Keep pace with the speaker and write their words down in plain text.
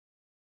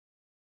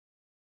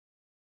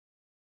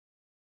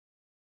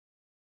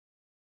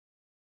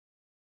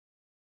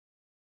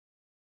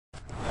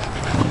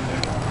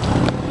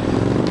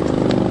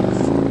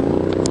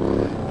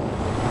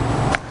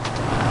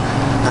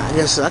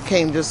guess I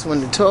came just when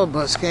the tour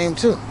bus came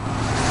too.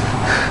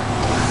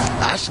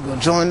 I should go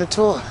join the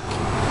tour.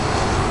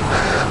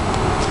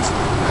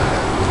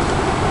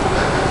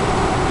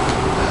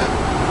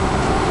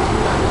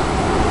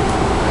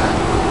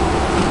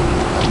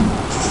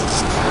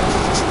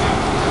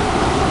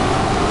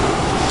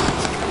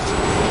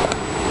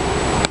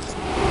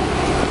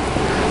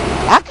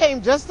 I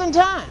came just in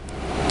time.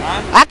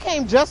 Huh? I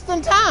came just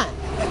in time.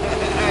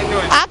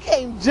 I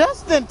came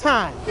just in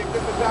time.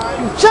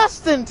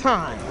 Just in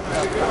time.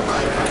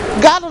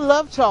 Gotta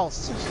love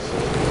Charleston.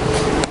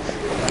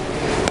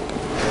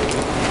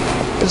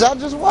 Because I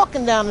was just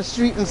walking down the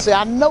street and say,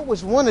 I know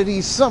it's one of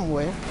these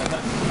somewhere.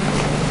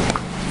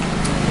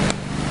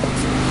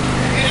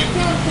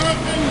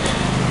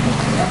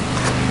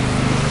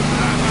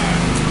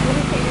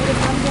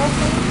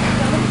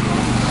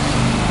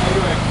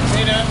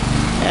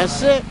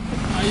 That's it.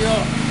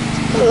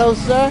 Hello,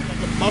 sir.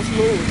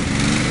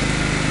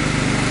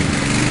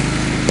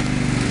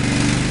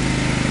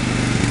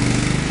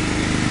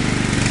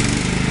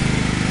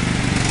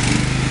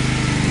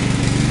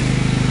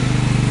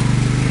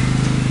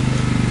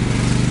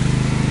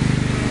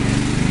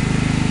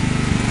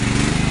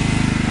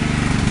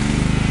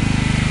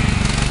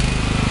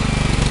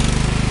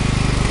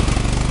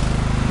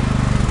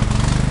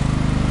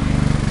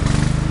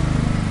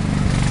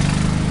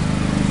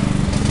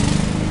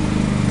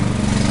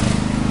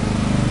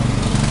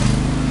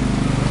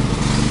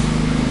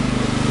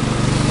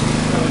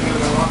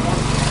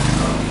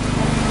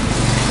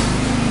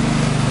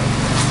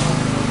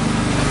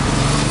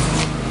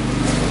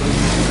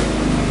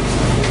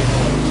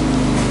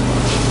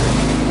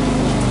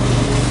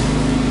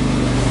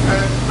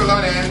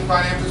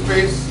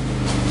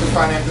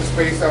 Financial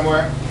space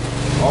somewhere,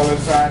 all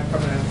inside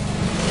coming in. And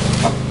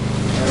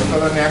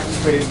fill in the empty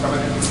space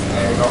coming in.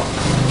 There you go.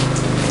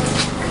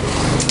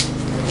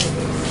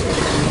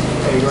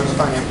 There you go, just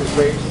financial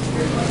space.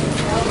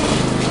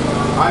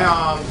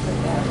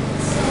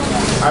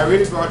 I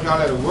really brought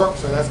y'all to work,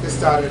 so let's get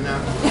started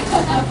now.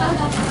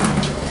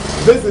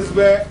 This is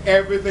where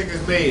everything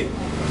is made.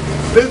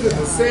 This is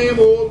the same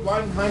old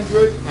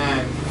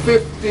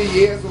 150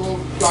 years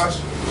old plush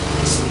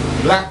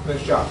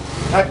blacksmith shop,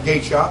 not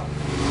gate shop.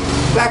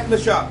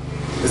 Blacksmith shop.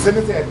 The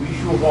Simmons had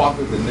reshoe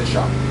horses in this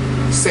shop.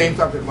 Same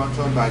type that was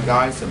run by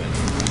Guy Simmons.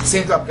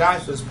 Same type Guy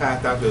Simmons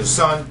passed down to his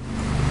son,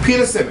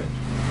 Peter Simmons.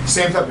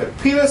 Same type that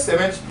Peter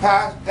Simmons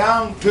passed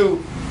down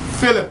to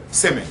Philip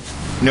Simmons.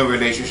 No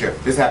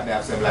relationship. This happened to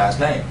have the same last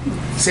name.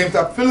 Same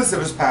type Philip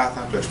Simmons passed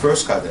down to his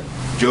first cousin,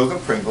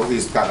 Joseph Pringle.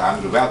 He's got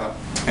under the weather.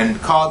 And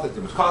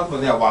Carlton was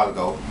there a while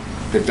ago.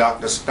 The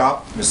doctor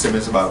stopped Miss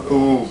Simmons about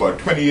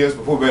 20 years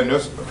before we went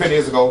 20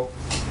 years ago.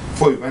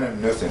 Before he went in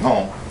the nursing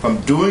home,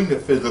 from doing the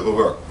physical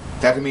work.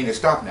 That doesn't mean it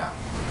stopped now.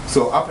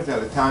 So up until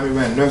the time he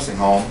went in the nursing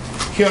home,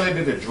 he only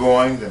did the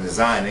drawings and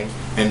designing,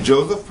 and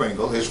Joseph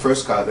Pringle, his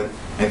first cousin,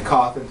 and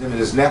Carlton, him and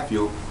his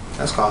nephew,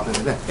 that's Carlton,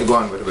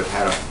 Egun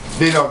had a,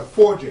 they did the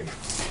forging.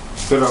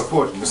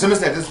 The Simmons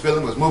said this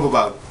building was moved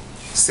about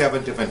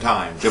 7 different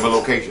times, different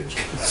locations.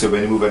 So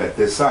when he moved it at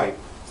this site,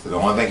 so the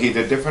only thing he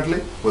did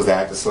differently was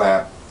add the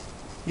slab.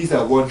 He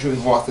said, wasn't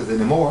shooting horses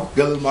anymore,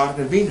 get a little more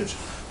convenience.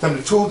 Some of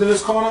the tools in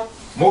this corner,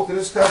 most of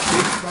this stuff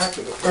dates back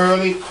to the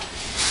early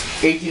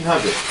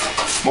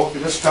 1800s. Most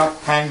of this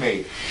stuff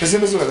handmade. This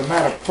was a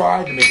matter of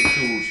pride to make the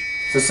tools.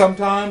 So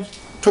sometimes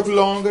it took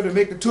longer to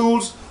make the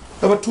tools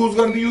than what tools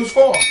were going to be used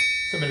for.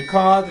 So many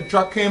cars and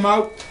truck came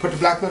out, put the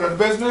blacksmith out of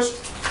business.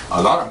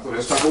 A lot of them threw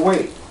their stuff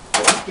away.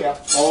 But he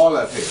kept all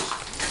of his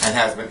and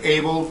has been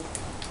able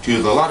to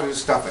use a lot of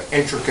this stuff for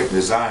intricate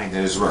design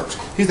in his works.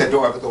 He said,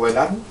 don't ever throw away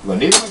nothing. We'll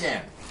need them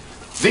again.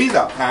 These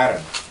are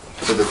patterns.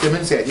 So the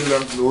Simmons said he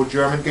learned from the old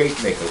German gate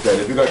makers that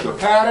if you got your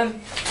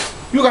pattern,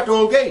 you got the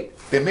old gate.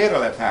 They made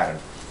all that pattern.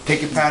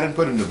 Take your pattern,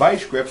 put it in the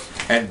vice grip,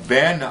 and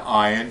bend the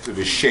iron to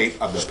the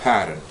shape of the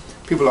pattern.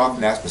 People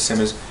often ask the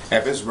Simmons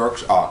if his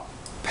works are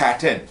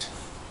patent.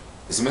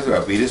 The Simmons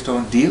said, we just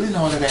don't deal in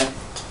all of that.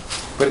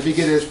 But if you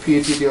get his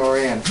PhD,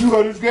 you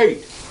got his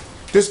gate.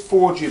 This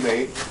forge he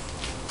made,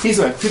 he's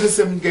when Peter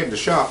Simmons gave him the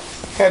shop,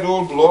 had the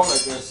old blow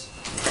like this,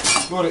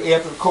 blow the air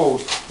to the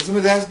coals. The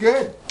Simmons, that's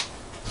good.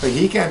 But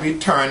he can't be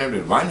turning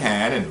with one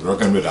hand and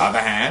working with the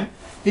other hand.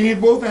 He needs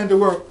both hands to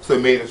work. So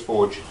he made his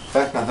forge.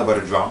 That's nothing but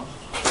a drum,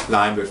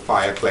 lined with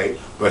fire clay,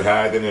 but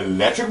had an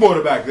electric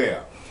motor back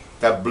there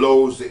that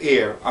blows the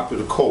air up to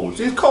the coals.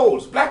 These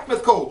coals,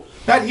 blacksmith coal,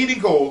 not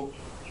heating coal,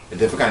 a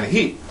different kind of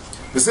heat.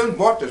 The Simmons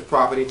bought this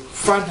property,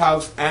 front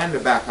house and the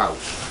back house,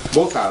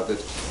 both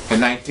houses,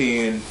 in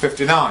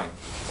 1959,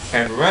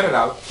 and rented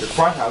out the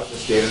front house and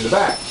stayed in the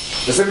back.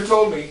 The Simmons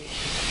told me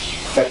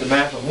that the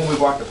man from whom we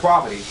bought the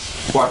property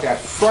bought that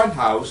front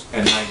house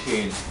in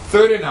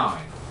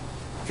 1939,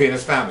 he and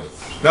his family.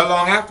 Not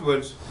long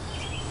afterwards,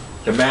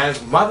 the man's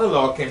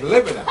mother-in-law came to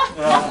live with him.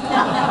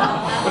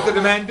 What did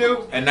the man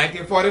do? In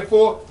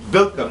 1944,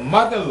 built the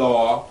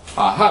mother-in-law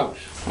a house.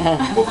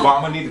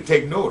 Obama need to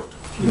take note.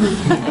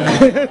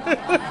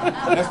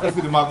 Let's go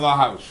to the mother-in-law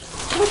house.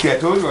 See, I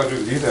told you what to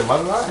do. You said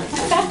mother-in-law? All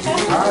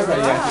right, you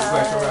answered the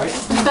question, right?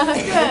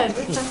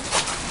 Good.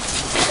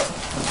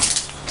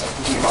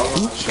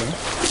 Sure.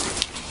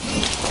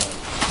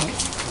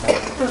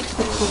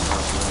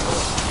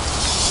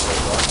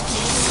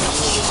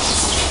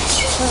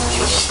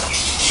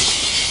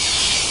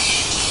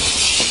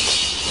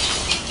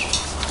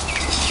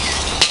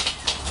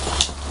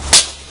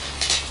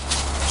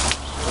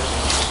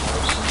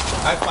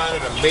 I find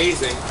it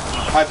amazing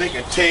how they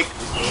can take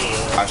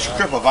a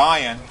strip of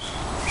iron.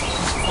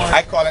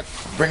 I call it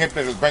bring it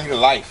to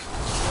life.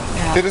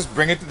 Yeah. They just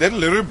bring it. They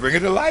literally bring it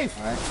to life.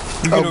 Right?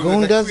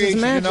 Ogun does his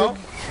magic.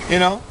 You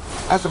know,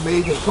 that's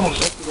amazing. Come on,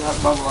 let's get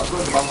that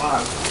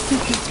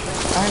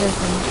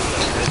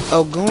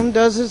Ogun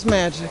does his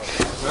magic.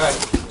 Right.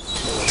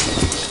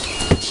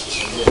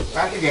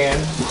 Back again.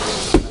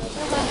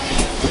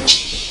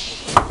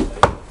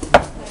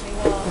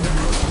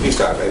 You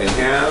start right in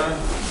here.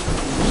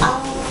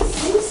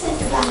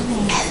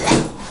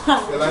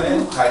 Fill it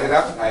in, tight it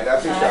up,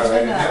 you start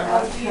right in here.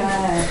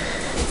 Yeah.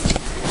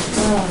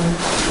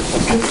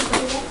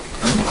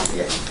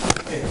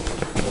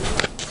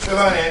 Fill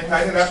it in,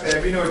 tight it up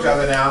there, we know each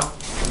other now.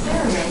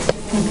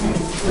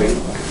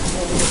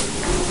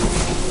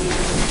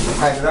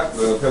 Tight it up,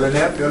 we'll fill in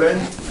there, fill in.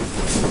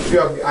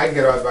 Sure, I can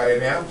get everybody in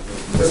there.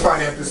 Just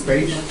find empty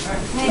space.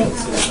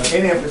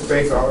 Any empty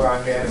space all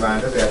around here and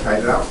around us there,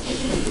 tight it up.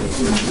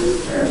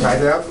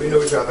 Tight it up, we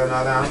know each other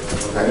now. Tight it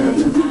up there.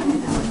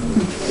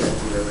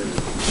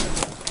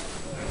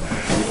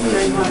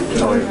 There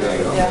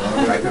you go.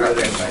 Tight it up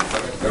there.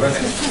 Fill it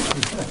in.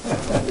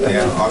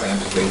 Yeah, all the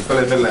empty space. Fill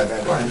it in the middle of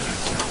that one.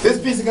 This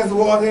piece against the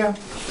wall here,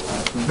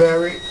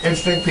 very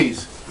interesting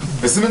piece.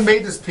 The Simmons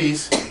made this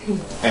piece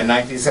in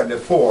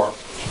 1974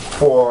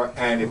 for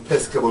an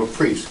Episcopal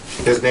priest.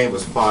 His name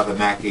was Father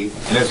Mackey,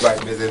 and his wife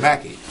Mrs.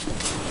 Mackey.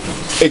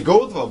 It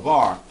goes to a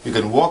bar. You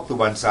can walk to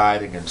one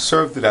side and can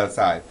serve to the other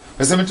side.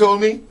 But someone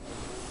told me,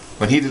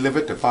 when he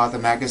delivered to Father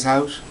Mackey's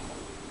house,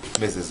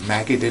 Mrs.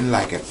 Mackey didn't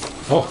like it.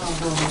 Oh.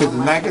 Mrs.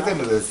 Mackey said,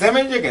 Mrs.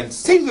 Simmons, you can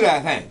see through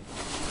that thing.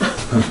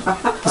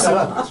 So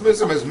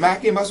Mrs.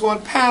 Mackey must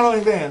want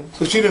paneling then.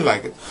 So she didn't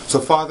like it. So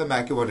Father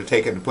Mackey wanted to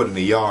take it and put it in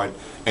the yard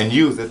and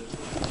use it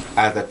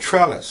as a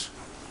trellis.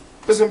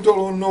 Mrs.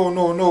 told him, oh,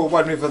 no, it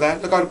wasn't me for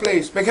that. Look out the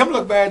place. Make him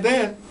look bad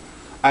then.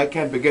 I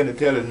can't begin to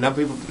tell you the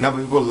number of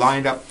people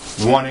lined up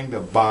wanting to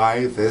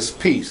buy this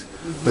piece.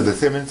 But the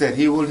Simmons said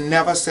he will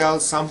never sell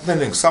something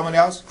to someone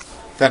else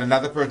that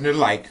another person didn't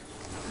like.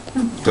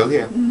 Still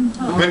here.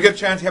 When you get a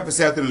chance, you have to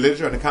sell to the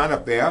literature on the count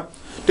up there.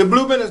 The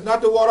blue bin is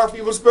not to ward off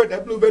evil spirit.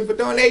 That blue bin for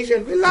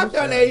donation. We love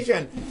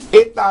donation.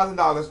 $8,000,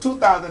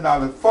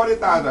 $2,000,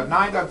 $40,000,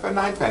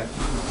 $9.99,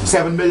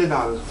 $7 million.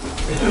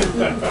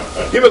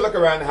 You would look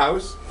around the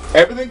house.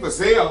 Everything for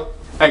sale,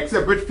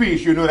 except which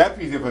piece. You know that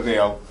piece is for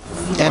sale.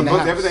 And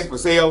everything for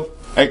sale,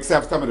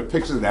 except some of the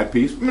pictures of that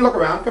piece. Let me look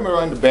around. Come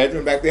around the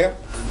bedroom back there.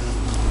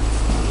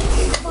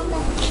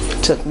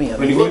 Took me a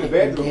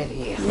minute to get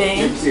here.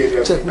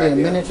 Took me a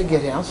minute to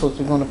get here. I'm supposed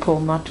to be going to pull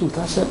my tooth.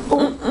 I said,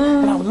 oh.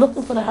 And I was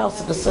looking for the house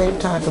at the same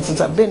time, because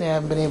since I've been there, I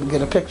haven't been able to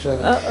get a picture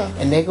of it.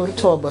 And they go to the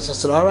tour bus. I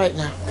said, all right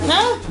now.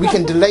 We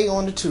can delay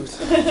on the tooth.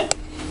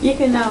 You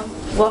can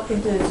walk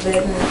into his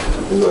bedroom.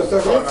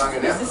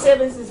 Mr.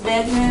 Simmons'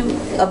 bedroom.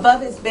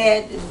 Above his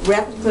bed,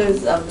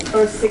 replicas of the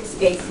first 6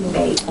 gates he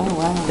made. Oh,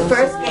 wow. The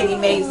first gate he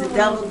made is a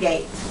double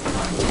gate.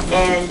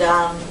 And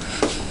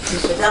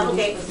the double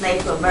gate was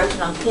made for a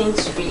merchant on King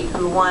Street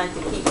who wanted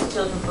to keep his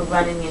children from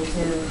running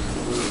into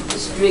the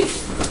street.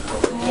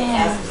 And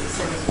asked Mr.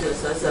 Simmons to do it.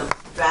 So it's a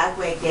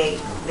driveway gate,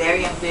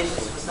 very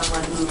ambitious for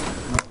someone who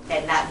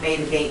had not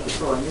made a gate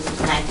before. And this was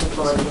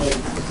 1948.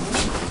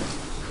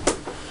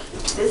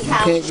 This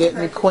house can't get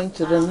me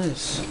acquainted in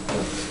this.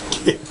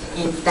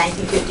 In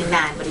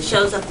 1959, but it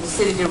shows up in the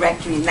city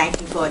directory in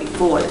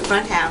 1944. The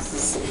front house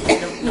is,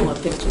 no more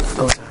pictures.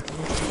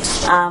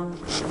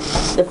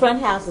 The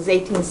front house is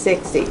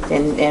 1860,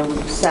 and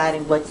we're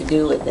deciding what to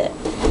do with it.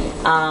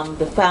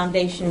 The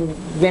foundation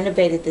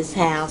renovated this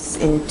house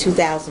in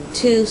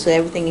 2002, so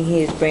everything in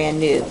here is brand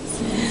new.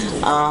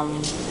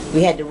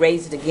 We had to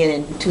raise it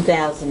again in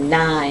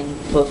 2009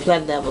 for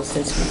flood level,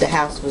 since the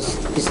house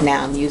is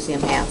now a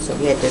museum house, so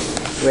we had to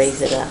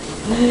raise it up.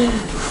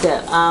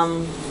 So,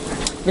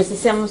 Mr.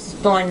 Simmons was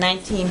born in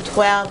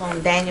 1912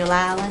 on Daniel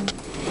Island.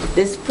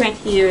 This print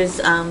here is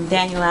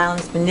Daniel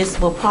Island's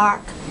Municipal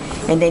Park,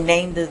 and they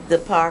named the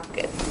park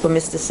for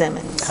Mr.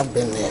 Simmons. I've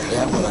been there,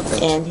 that one I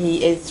think. And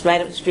it's right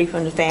up the street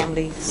from the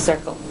family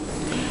circle.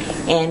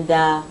 And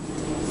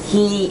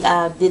he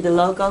did the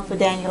logo for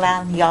Daniel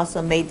Island. He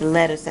also made the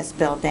letters that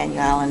spelled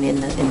Daniel Island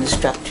in the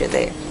structure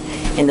there.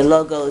 And the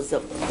logo is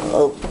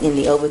in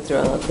the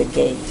overthrow of the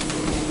gate.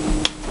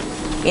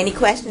 Any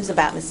questions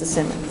about Mr.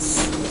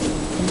 Simmons?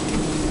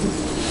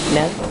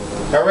 No?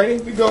 All ready?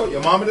 We go.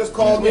 Your mama just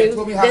called me and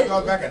told me how to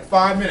go back in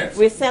 5 minutes.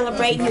 We're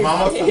celebrating his...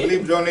 Mama also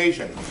believe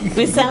donation.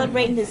 We're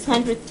celebrating his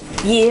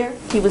 100th year.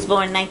 He was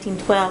born in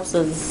 1912,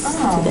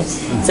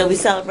 so we're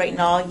celebrating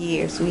all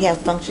years. We have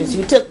functions.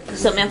 We took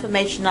some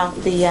information off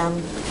the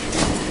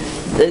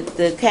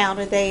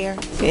counter there,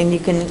 and you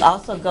can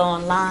also go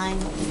online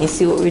and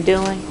see what we're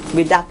doing.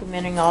 We're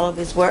documenting all of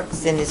his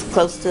works, and it's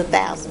close to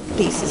 1,000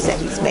 pieces that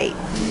he's made.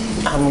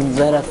 I'm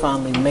glad I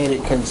finally made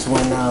it because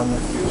when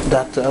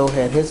Dr. O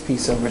had his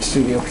piece over at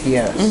Studio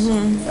PS,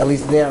 at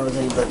least there I was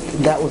able, but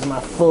that was my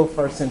full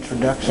first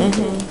introduction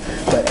to it.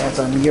 But as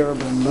I'm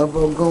Yoruba and love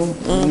Ogun,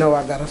 you know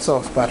I got a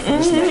soft spot for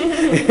this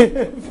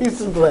man.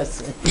 Peace and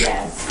blessing.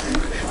 Yes.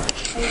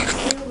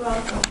 You're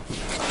welcome.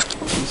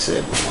 He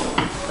said,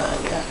 I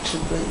got you,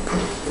 baby.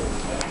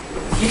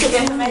 You took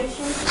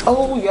information?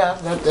 Oh, yeah,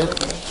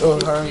 that. Oh,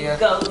 her, yeah.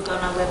 Go look on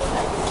our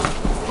website.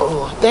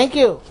 Oh, thank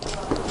you.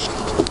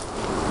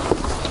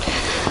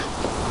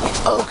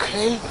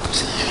 Okay.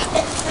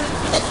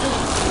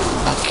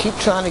 I keep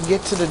trying to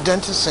get to the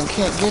dentist and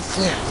can't get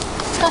there.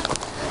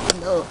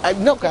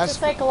 No, guys. It's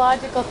a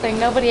psychological thing.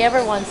 Nobody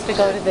ever wants to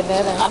go to the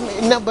dentist. I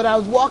mean, no, but I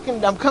was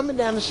walking, I'm coming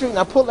down the street and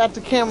I pulled out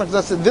the camera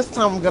because I said, this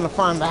time I'm going to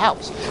find the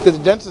house. Because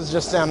the dentist is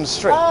just down the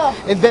street. Oh.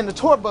 And then the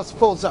tour bus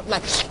pulls up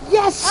like,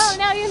 yes! Oh,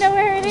 now you know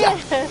where it is. Yeah.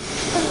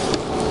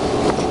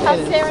 How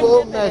And in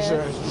full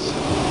measure.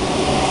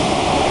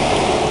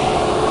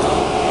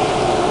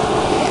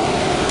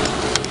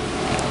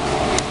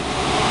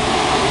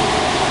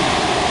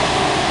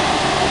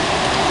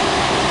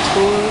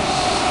 Tours.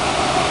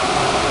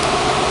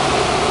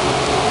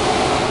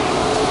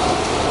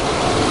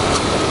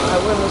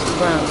 Where Mr.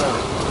 Brown go?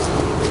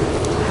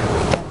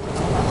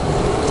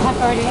 I've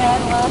already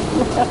had one.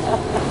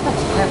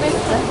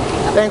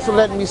 Thanks for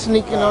letting me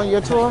sneak in on your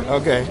tour.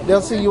 Okay.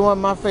 They'll see you on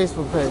my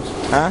Facebook page.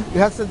 Huh?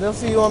 I said they'll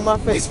see you on my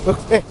Facebook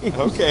page.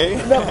 Okay.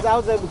 No, because I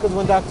was there because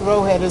when Dr.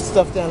 O had his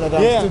stuff down at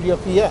Studio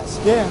PS,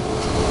 Yeah.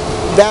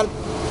 that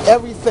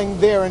everything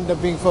there ended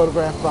up being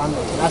photographed by me.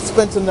 And I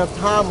spent enough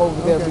time over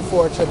there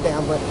before it shut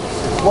down, but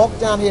walked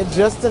down here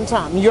just in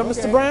time. You're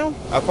Mr. Brown?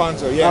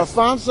 Alphonso, yes.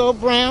 Alphonso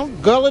Brown,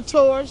 Gullah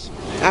Tours.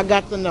 I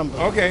got the number.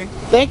 Okay.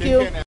 Thank Take you.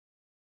 care now.